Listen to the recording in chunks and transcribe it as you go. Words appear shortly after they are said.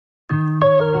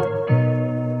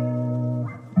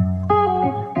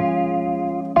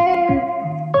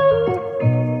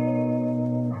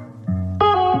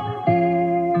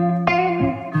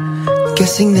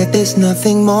guessing that there's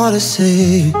nothing more to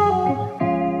say.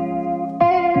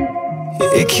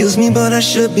 It kills me, but I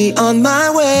should be on my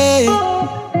way.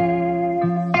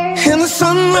 And the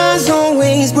sunrise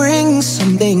always brings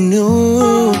something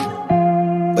new,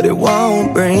 but it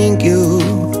won't bring you.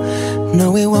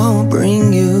 No, it won't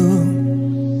bring you.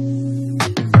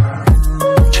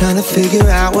 Trying to figure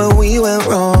out where we went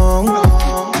wrong.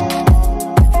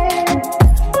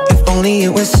 If only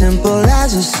it was simple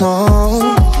as a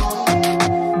song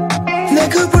that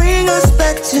could bring us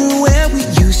back to where we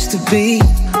used to be,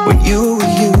 when you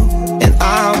were you and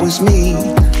I was me.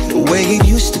 The way it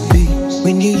used to be,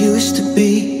 when you used to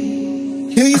be.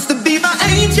 You used to be my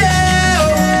angel,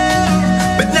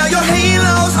 but now your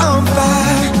halo's on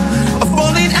fire. A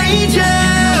fallen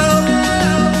angel,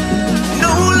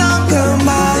 no longer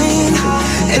mine.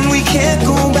 And we can't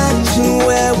go back to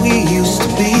where we used to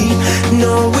be.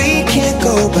 No, we can't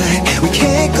go back. We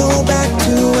can't go back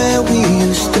to where we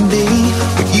used to be.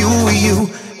 But you were you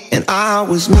and I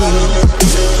was me.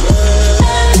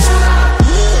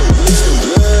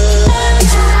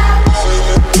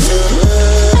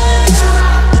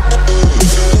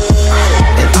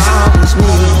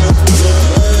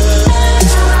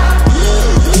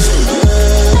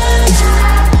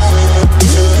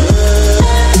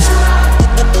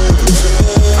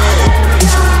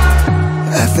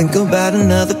 Think about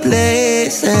another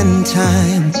place and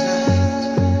time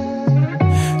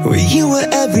where you were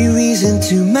every reason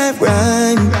to my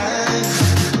rhyme,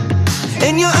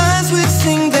 and your eyes would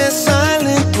sing their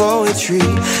silent poetry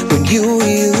when you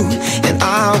were you and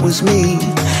I was me.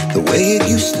 The way it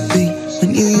used to be,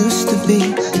 when you used to be.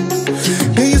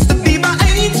 You used to be my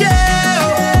angel,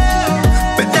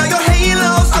 but now your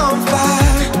halo's on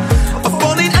fire. A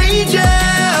fallen angel,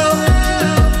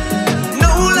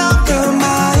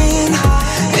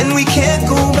 can't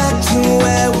go back to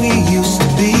where we used to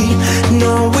be.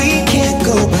 No, we can't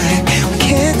go back. We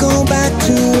can't go back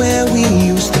to where we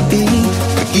used to be.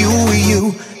 But you were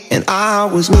you and I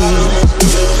was me.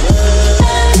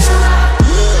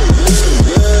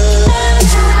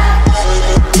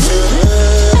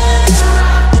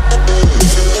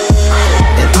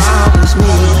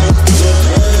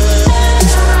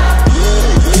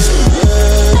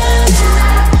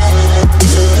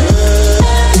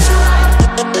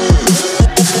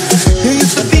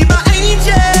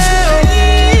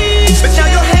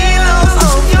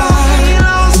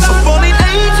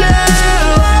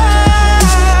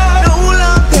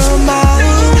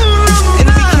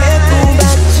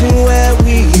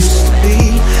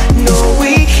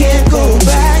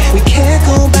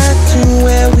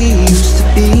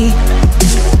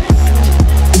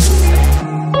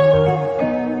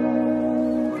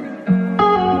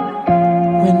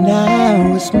 When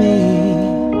I was me.